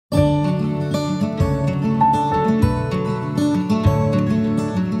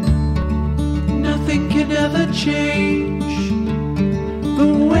change the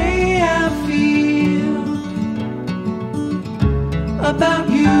way I feel about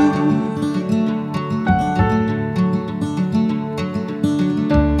you.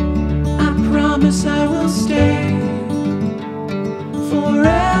 I promise I will stay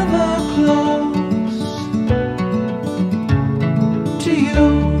forever close to you.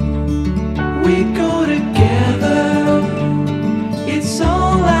 We go together, it's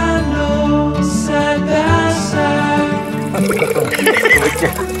all I know, side by side.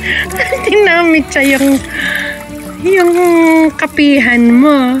 Tinamit siya yung kapihan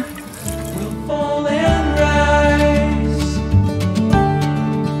mo. We'll fall and rise.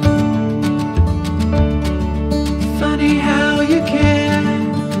 Funny how you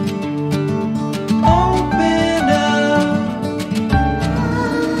can open up.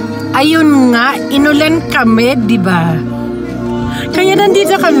 Ayun nga, inulan kami, di ba? Kaya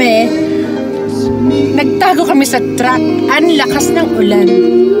nandito kami, nagtago kami sa truck. Ang lakas ng ulan.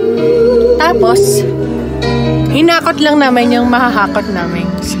 Tapos, hinakot lang namin yung mahahakot naming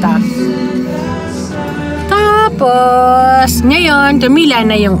stuff. Tapos, ngayon, tumila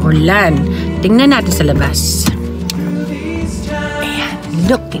na yung ulan. Tingnan natin sa labas. Ayan,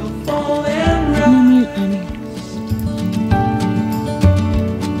 look.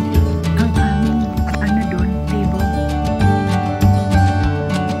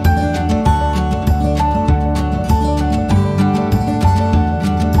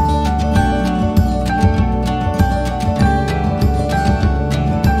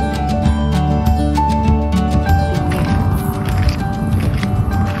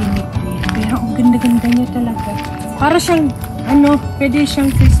 Ganda-ganda niya talaga. Para siyang, pwede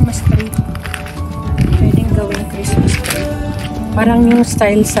siyang Christmas tree. Pwedeng gawing Christmas tree. Parang yung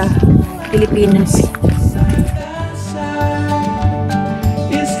style sa Pilipinas.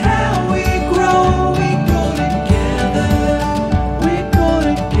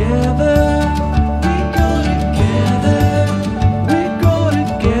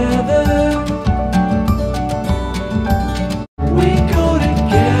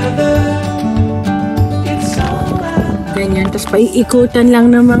 Ganyan. Tapos paiikutan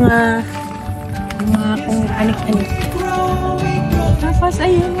lang ng mga kung anik-anik. Tapos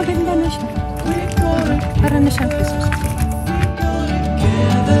ayun, maganda na siya. Para na siyang Christmas.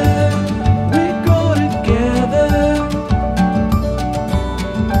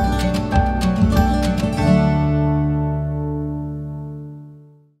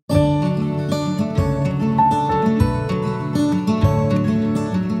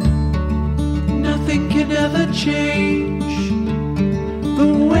 Nothing can ever change the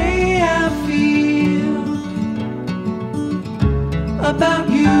way I feel about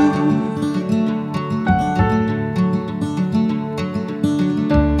you.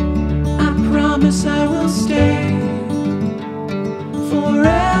 I promise I will stay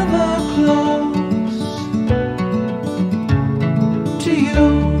forever close to you.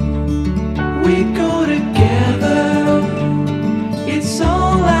 We go together, it's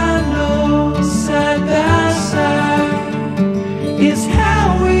all I know, side by side is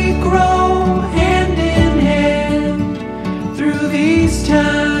how we grow, hand in hand through these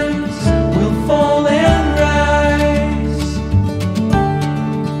times. We'll fall and rise.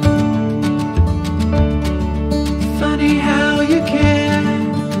 Funny how you can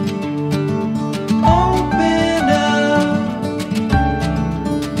open up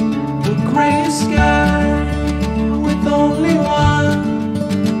the gray sky with only one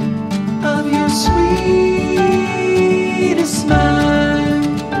of your sweetest smile.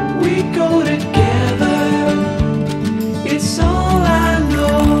 We go together, it's all I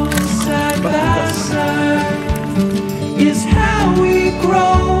know.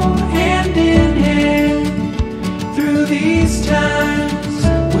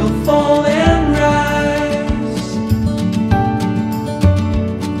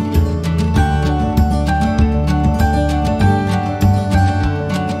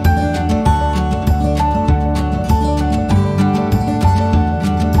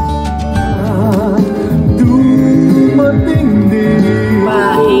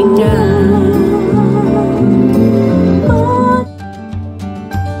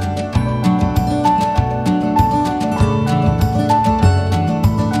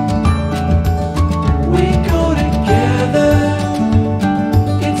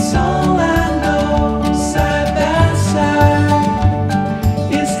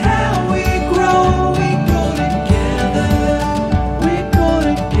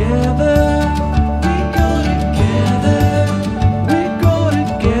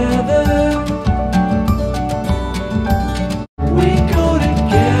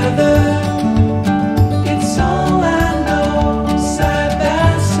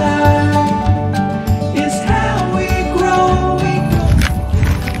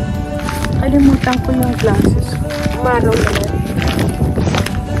 Kalimutan ko yung glasses. Umaraw na yan.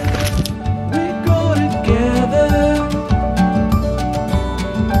 We go together.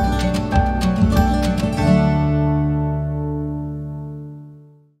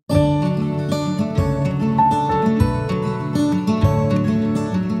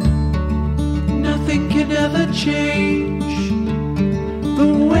 Nothing can ever change the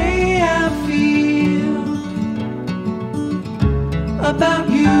way I feel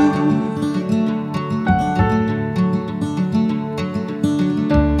about you.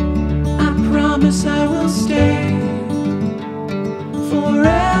 I promise I will stay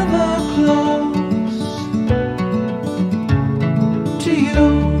forever close to you.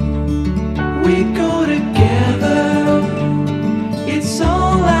 We go together, it's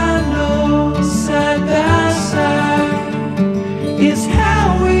all I know. Side by side is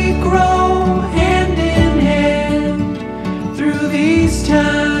how we grow, hand in hand through these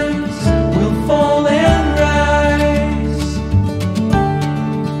times. We'll fall and rise.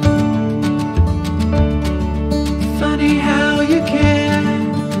 Funny how you can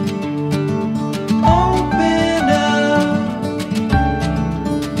open up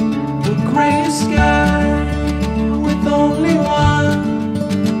the gray sky with only one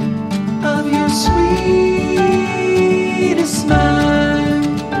of your sweetest smile.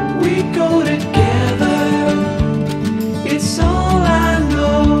 We go together, it's all I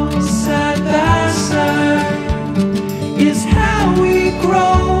know. Side by side is how we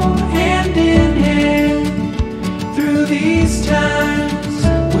grow, hand in hand through these times.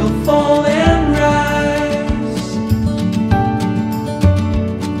 We'll fall and rise.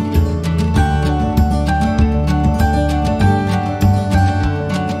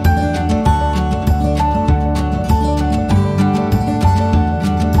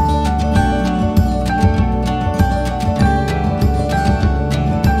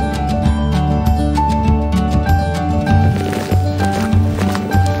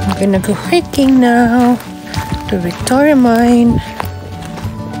 I'm gonna go hiking now to Victoria Mine.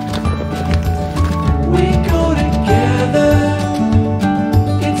 We go together,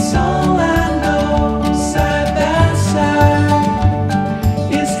 it's all I know. Side by side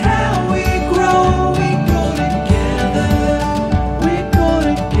is how we grow. We go together, we go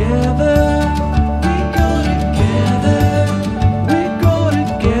together, we go together, we go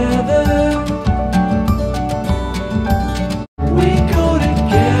together, we go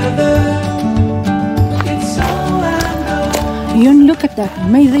together, it's all I know. Yun, look at that.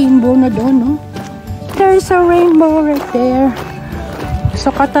 May rainbow na doon, no? There's a rainbow right there.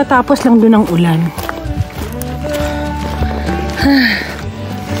 So, katatapos lang doon ng ulan.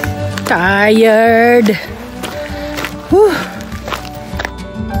 Tired. Whew.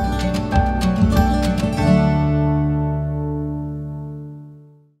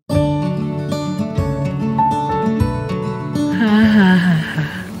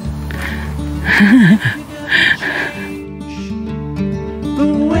 The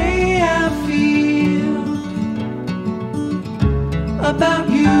way I feel about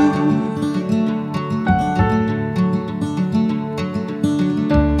you.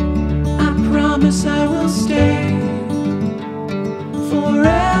 I promise I will stay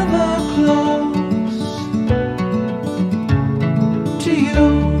forever close to you.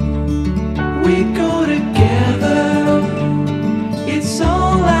 We go together, it's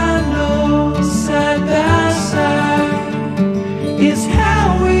all I know. Side by side is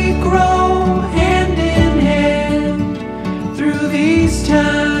how we grow, hand in hand through these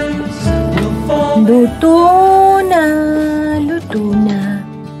times. We'll fall. Duto!